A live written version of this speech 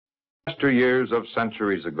Years of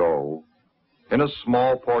centuries ago, in a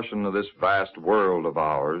small portion of this vast world of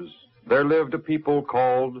ours, there lived a people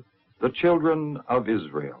called the children of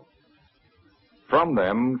Israel. From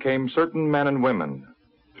them came certain men and women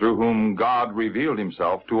through whom God revealed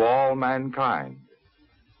himself to all mankind.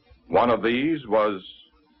 One of these was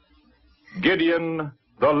Gideon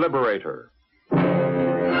the Liberator.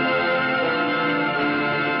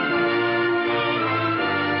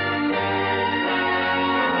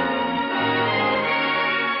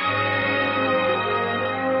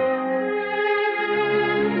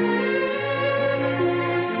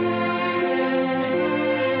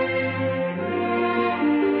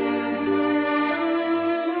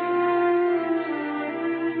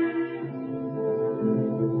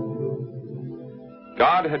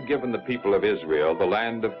 God had given the people of Israel the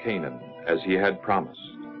land of Canaan, as he had promised.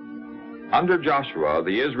 Under Joshua,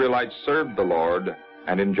 the Israelites served the Lord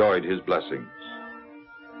and enjoyed his blessings.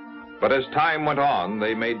 But as time went on,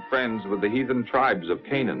 they made friends with the heathen tribes of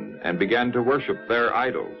Canaan and began to worship their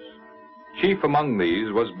idols. Chief among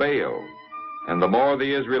these was Baal, and the more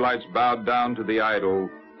the Israelites bowed down to the idol,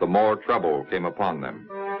 the more trouble came upon them.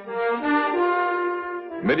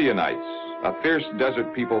 Midianites, a fierce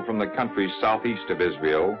desert people from the countries southeast of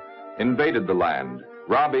Israel, invaded the land,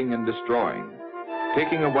 robbing and destroying,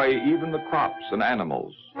 taking away even the crops and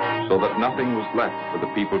animals, so that nothing was left for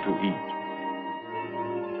the people to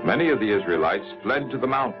eat. Many of the Israelites fled to the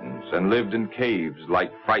mountains and lived in caves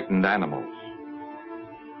like frightened animals.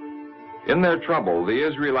 In their trouble, the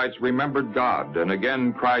Israelites remembered God and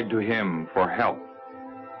again cried to him for help.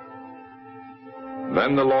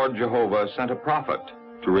 Then the Lord Jehovah sent a prophet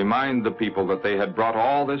to remind the people that they had brought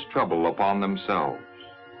all this trouble upon themselves.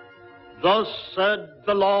 Thus said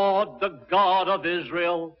the Lord, the God of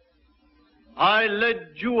Israel, I led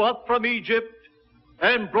you up from Egypt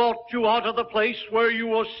and brought you out of the place where you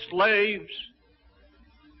were slaves.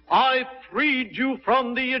 I freed you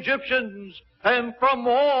from the Egyptians and from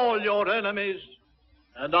all your enemies,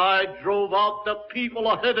 and I drove out the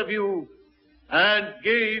people ahead of you and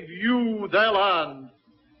gave you their land.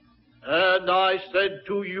 And I said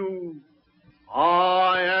to you,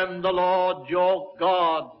 I am the Lord your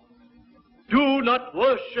God. Do not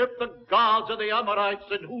worship the gods of the Amorites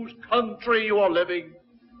in whose country you are living.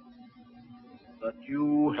 But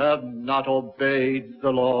you have not obeyed the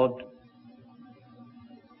Lord.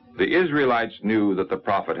 The Israelites knew that the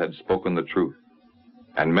prophet had spoken the truth,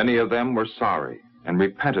 and many of them were sorry and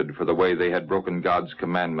repented for the way they had broken God's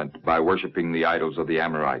commandment by worshiping the idols of the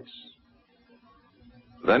Amorites.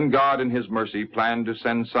 Then God, in his mercy, planned to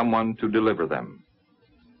send someone to deliver them.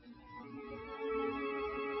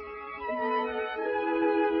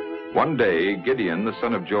 One day, Gideon, the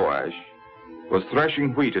son of Joash, was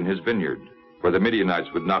threshing wheat in his vineyard, where the Midianites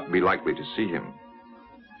would not be likely to see him.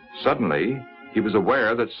 Suddenly, he was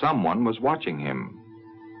aware that someone was watching him.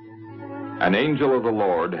 An angel of the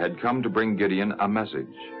Lord had come to bring Gideon a message,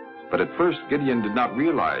 but at first Gideon did not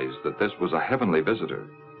realize that this was a heavenly visitor.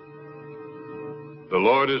 The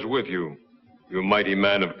Lord is with you, you mighty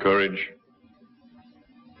man of courage.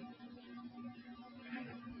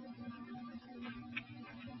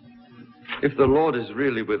 If the Lord is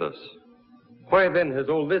really with us, why then has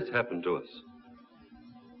all this happened to us?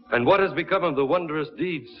 And what has become of the wondrous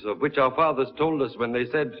deeds of which our fathers told us when they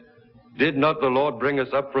said, did not the Lord bring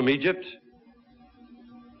us up from Egypt?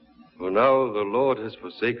 For now the Lord has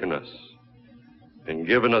forsaken us and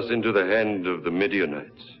given us into the hand of the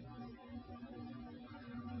Midianites.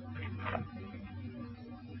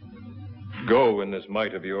 Go in this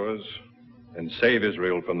might of yours and save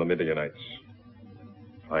Israel from the Midianites.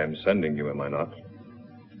 I am sending you, am I not?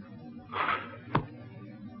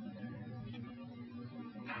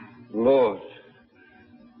 Lord,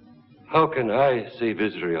 how can I save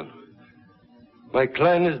Israel? My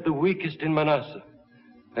clan is the weakest in Manasseh,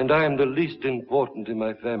 and I am the least important in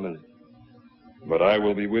my family. But I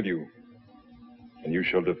will be with you, and you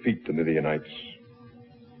shall defeat the Midianites.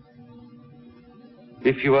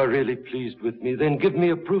 If you are really pleased with me, then give me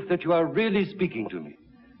a proof that you are really speaking to me.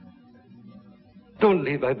 Don't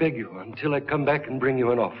leave, I beg you, until I come back and bring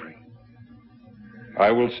you an offering.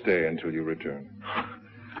 I will stay until you return.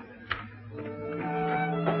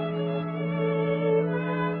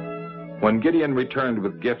 When Gideon returned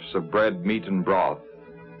with gifts of bread, meat, and broth,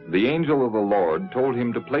 the angel of the Lord told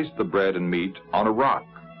him to place the bread and meat on a rock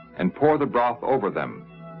and pour the broth over them.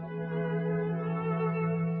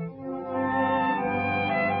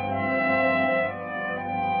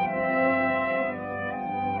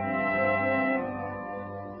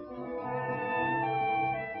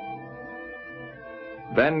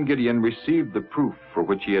 Then Gideon received the proof for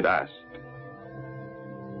which he had asked.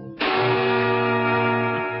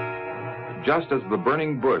 just as the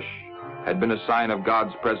burning bush had been a sign of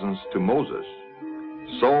God's presence to Moses,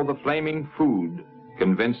 so the flaming food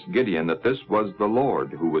convinced Gideon that this was the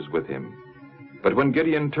Lord who was with him. But when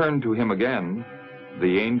Gideon turned to him again,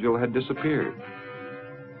 the angel had disappeared.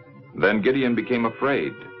 Then Gideon became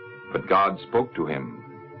afraid, but God spoke to him,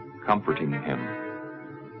 comforting him.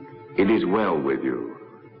 It is well with you.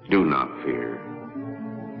 Do not fear.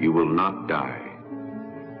 You will not die.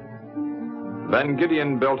 Then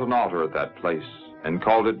Gideon built an altar at that place and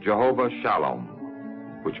called it Jehovah Shalom,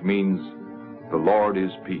 which means the Lord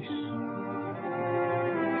is peace.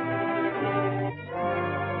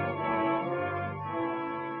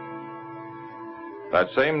 That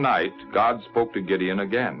same night, God spoke to Gideon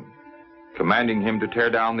again, commanding him to tear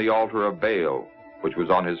down the altar of Baal, which was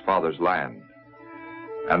on his father's land,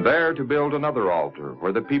 and there to build another altar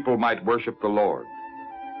where the people might worship the Lord.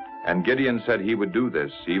 And Gideon said he would do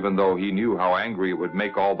this, even though he knew how angry it would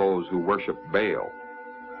make all those who worshiped Baal.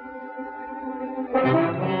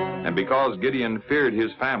 And because Gideon feared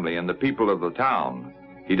his family and the people of the town,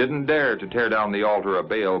 he didn't dare to tear down the altar of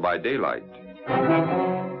Baal by daylight.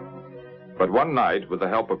 But one night, with the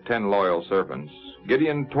help of 10 loyal servants,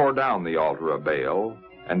 Gideon tore down the altar of Baal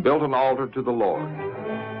and built an altar to the Lord.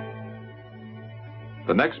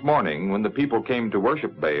 The next morning, when the people came to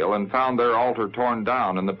worship Baal and found their altar torn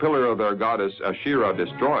down and the pillar of their goddess Asherah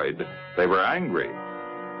destroyed, they were angry.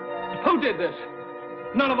 Who did this?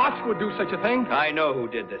 None of us would do such a thing. I know who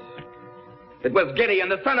did this. It was Gideon,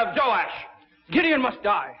 the son of Joash. Gideon must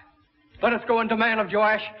die. Let us go and demand of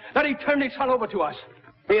Joash that he turn his son over to us.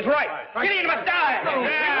 He is right. Gideon must die. Gideon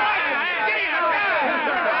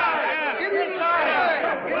must die.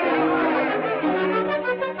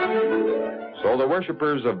 So the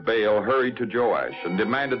worshippers of Baal hurried to Joash and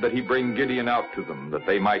demanded that he bring Gideon out to them, that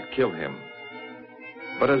they might kill him.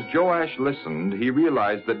 But as Joash listened, he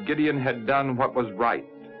realized that Gideon had done what was right,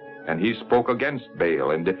 and he spoke against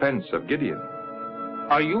Baal in defense of Gideon.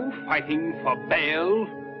 Are you fighting for Baal?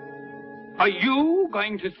 Are you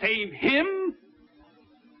going to save him?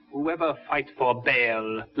 Whoever fights for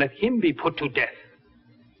Baal, let him be put to death.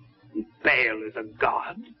 If Baal is a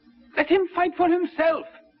god, let him fight for himself,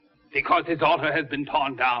 because his altar has been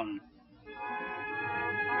torn down.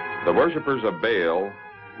 The worshippers of Baal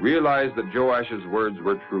realized that Joash's words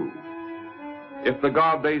were true. If the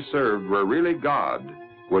God they served were really God,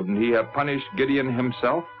 wouldn't he have punished Gideon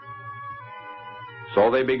himself?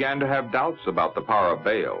 So they began to have doubts about the power of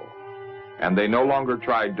Baal, and they no longer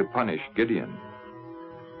tried to punish Gideon.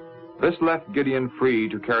 This left Gideon free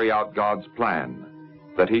to carry out God's plan,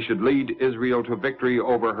 that he should lead Israel to victory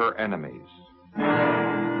over her enemies.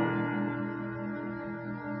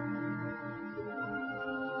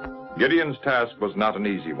 Gideon's task was not an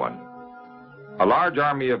easy one. A large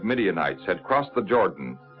army of Midianites had crossed the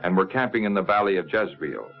Jordan and were camping in the valley of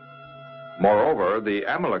Jezreel. Moreover, the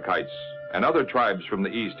Amalekites and other tribes from the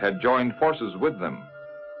east had joined forces with them,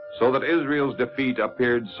 so that Israel's defeat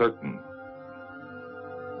appeared certain.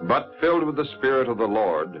 But filled with the Spirit of the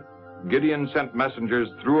Lord, Gideon sent messengers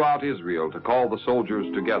throughout Israel to call the soldiers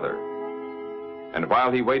together. And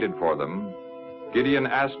while he waited for them, Gideon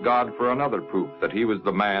asked God for another proof that he was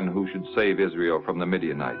the man who should save Israel from the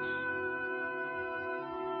Midianites.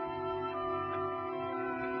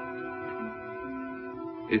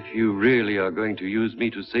 If you really are going to use me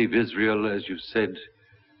to save Israel, as you said,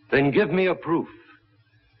 then give me a proof.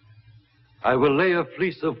 I will lay a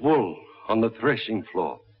fleece of wool on the threshing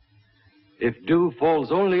floor. If dew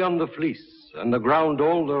falls only on the fleece and the ground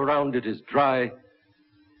all around it is dry,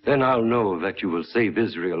 then I'll know that you will save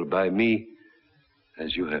Israel by me,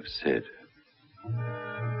 as you have said.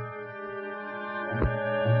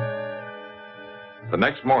 The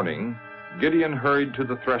next morning, Gideon hurried to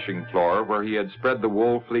the threshing floor where he had spread the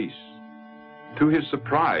wool fleece. To his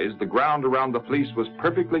surprise, the ground around the fleece was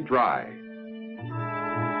perfectly dry.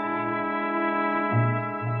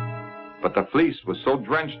 But the fleece was so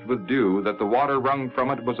drenched with dew that the water wrung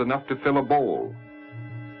from it was enough to fill a bowl.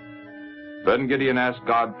 Then Gideon asked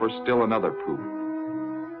God for still another proof.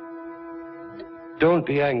 Don't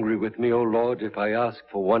be angry with me, O Lord, if I ask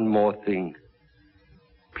for one more thing.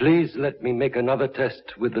 Please let me make another test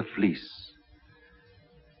with the fleece.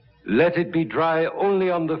 Let it be dry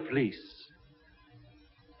only on the fleece,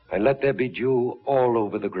 and let there be dew all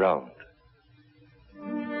over the ground.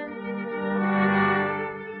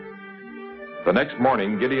 The next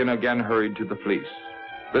morning, Gideon again hurried to the fleece.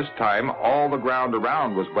 This time, all the ground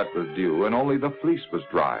around was wet with dew, and only the fleece was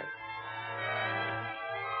dry.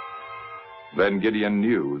 Then Gideon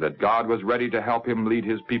knew that God was ready to help him lead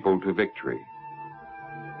his people to victory.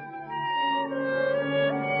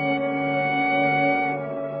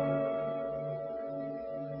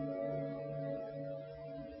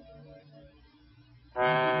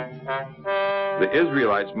 The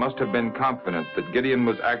Israelites must have been confident that Gideon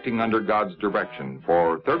was acting under God's direction,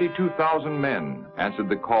 for 32,000 men answered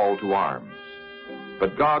the call to arms.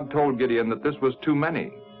 But God told Gideon that this was too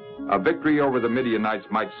many. A victory over the Midianites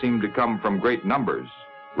might seem to come from great numbers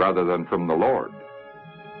rather than from the Lord.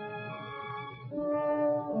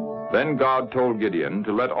 Then God told Gideon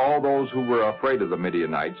to let all those who were afraid of the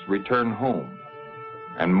Midianites return home.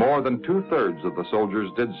 And more than 2/3 of the soldiers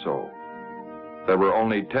did so. There were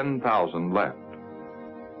only 10,000 left.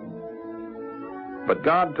 But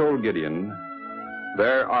God told Gideon,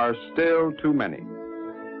 "There are still too many.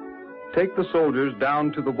 Take the soldiers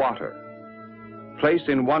down to the water. Place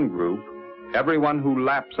in one group everyone who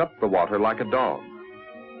laps up the water like a dog,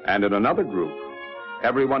 and in another group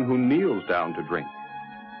everyone who kneels down to drink."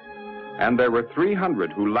 And there were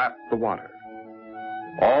 300 who lapped the water.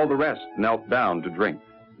 All the rest knelt down to drink.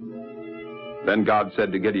 Then God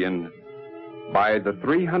said to Gideon, "By the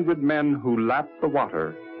 300 men who lapped the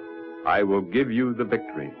water, I will give you the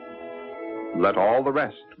victory. Let all the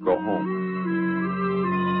rest go home."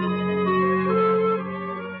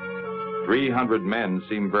 300 men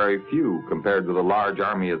seemed very few compared to the large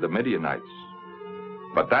army of the Midianites.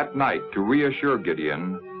 But that night, to reassure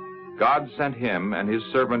Gideon, God sent him and his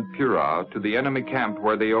servant Purah to the enemy camp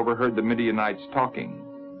where they overheard the Midianites talking.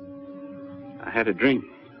 I had a dream.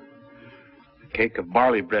 A cake of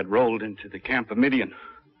barley bread rolled into the camp of Midian,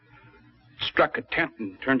 struck a tent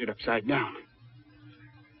and turned it upside down,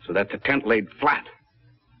 so that the tent laid flat.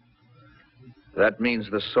 That means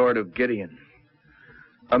the sword of Gideon,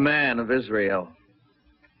 a man of Israel.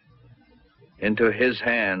 Into his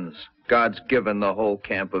hands, God's given the whole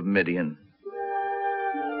camp of Midian.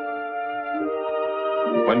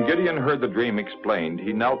 When Gideon heard the dream explained,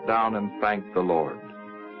 he knelt down and thanked the Lord.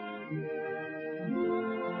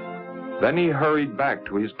 Then he hurried back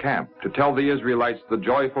to his camp to tell the Israelites the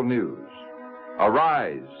joyful news.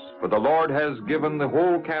 "Arise, for the Lord has given the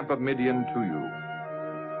whole camp of Midian to you."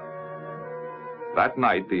 That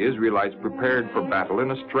night, the Israelites prepared for battle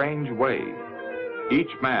in a strange way.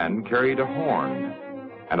 Each man carried a horn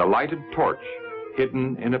and a lighted torch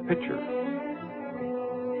hidden in a pitcher.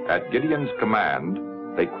 At Gideon's command,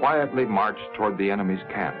 they quietly marched toward the enemy's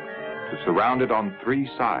camp to surround it on 3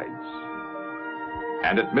 sides.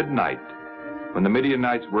 And at midnight, when the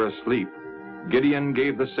Midianites were asleep, Gideon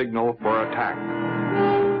gave the signal for attack.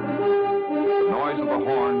 The noise of the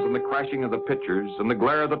horns and the crashing of the pitchers and the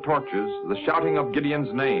glare of the torches, the shouting of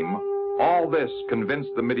Gideon's name, all this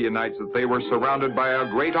convinced the Midianites that they were surrounded by a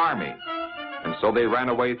great army. And so they ran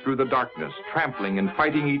away through the darkness, trampling and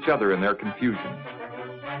fighting each other in their confusion.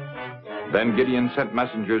 Then Gideon sent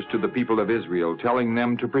messengers to the people of Israel, telling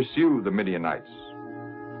them to pursue the Midianites.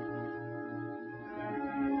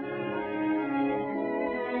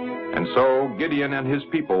 And so Gideon and his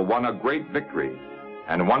people won a great victory,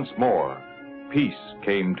 and once more, peace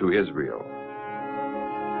came to Israel.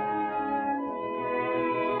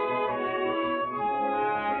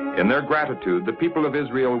 In their gratitude, the people of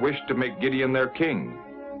Israel wished to make Gideon their king.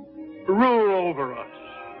 "Rule over us,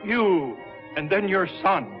 you, and then your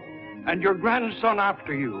son, and your grandson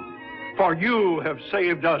after you, for you have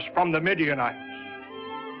saved us from the Midianites."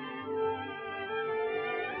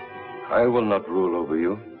 I will not rule over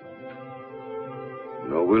you,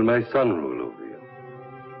 nor will my son rule over you.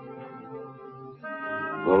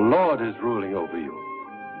 The Lord is ruling over you.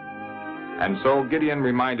 And so Gideon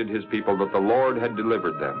reminded his people that the Lord had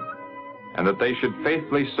delivered them, and that they should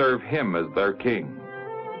faithfully serve him as their king.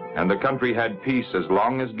 And the country had peace as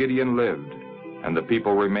long as Gideon lived, and the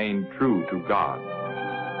people remained true to God.